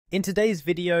In today's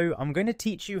video, I'm going to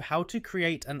teach you how to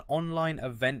create an online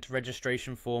event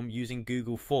registration form using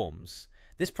Google Forms.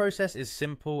 This process is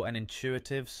simple and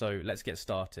intuitive, so let's get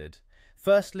started.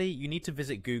 Firstly, you need to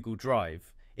visit Google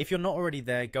Drive. If you're not already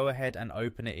there, go ahead and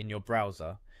open it in your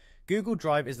browser. Google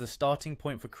Drive is the starting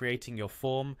point for creating your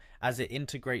form as it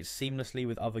integrates seamlessly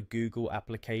with other Google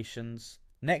applications.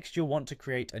 Next, you'll want to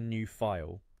create a new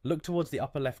file. Look towards the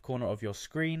upper left corner of your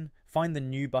screen, find the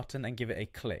New button and give it a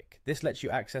click. This lets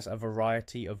you access a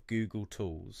variety of Google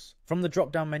tools. From the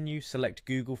drop-down menu, select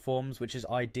Google Forms, which is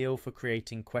ideal for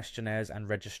creating questionnaires and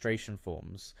registration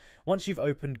forms. Once you've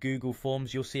opened Google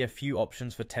Forms, you'll see a few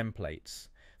options for templates.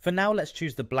 For now, let's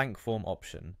choose the blank form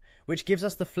option, which gives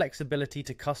us the flexibility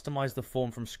to customize the form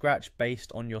from scratch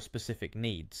based on your specific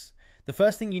needs. The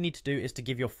first thing you need to do is to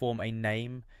give your form a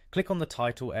name. Click on the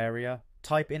title area.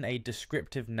 Type in a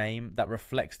descriptive name that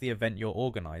reflects the event you're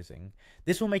organizing.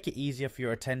 This will make it easier for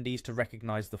your attendees to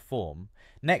recognize the form.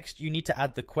 Next, you need to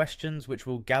add the questions, which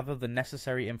will gather the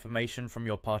necessary information from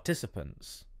your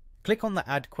participants. Click on the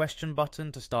Add Question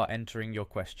button to start entering your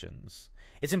questions.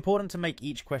 It's important to make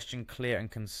each question clear and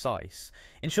concise.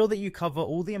 Ensure that you cover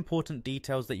all the important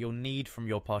details that you'll need from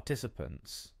your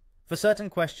participants. For certain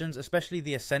questions, especially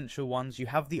the essential ones, you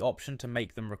have the option to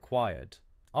make them required.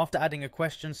 After adding a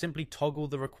question, simply toggle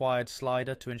the required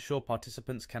slider to ensure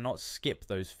participants cannot skip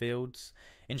those fields,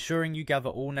 ensuring you gather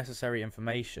all necessary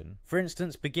information. For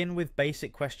instance, begin with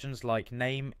basic questions like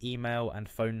name, email, and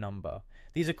phone number.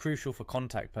 These are crucial for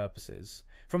contact purposes.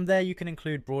 From there, you can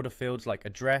include broader fields like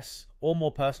address, or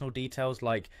more personal details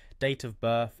like date of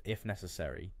birth if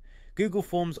necessary. Google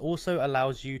Forms also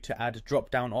allows you to add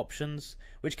drop-down options,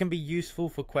 which can be useful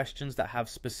for questions that have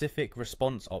specific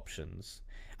response options.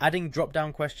 Adding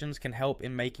drop-down questions can help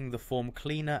in making the form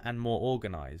cleaner and more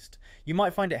organized. You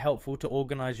might find it helpful to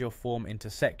organize your form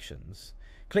into sections.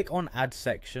 Click on Add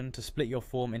Section to split your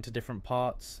form into different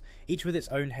parts, each with its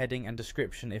own heading and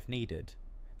description if needed.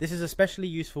 This is especially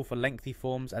useful for lengthy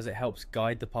forms as it helps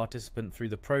guide the participant through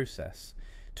the process.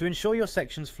 To ensure your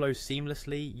sections flow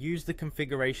seamlessly, use the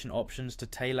configuration options to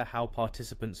tailor how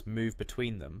participants move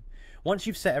between them. Once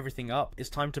you've set everything up, it's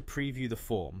time to preview the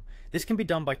form. This can be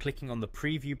done by clicking on the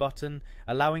Preview button,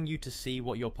 allowing you to see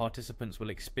what your participants will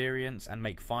experience and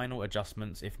make final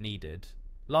adjustments if needed.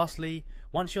 Lastly,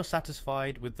 once you're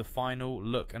satisfied with the final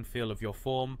look and feel of your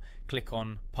form, click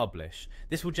on Publish.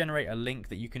 This will generate a link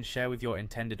that you can share with your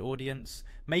intended audience,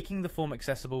 making the form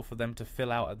accessible for them to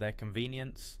fill out at their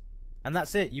convenience. And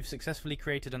that's it, you've successfully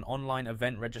created an online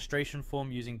event registration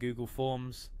form using Google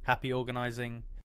Forms. Happy organizing!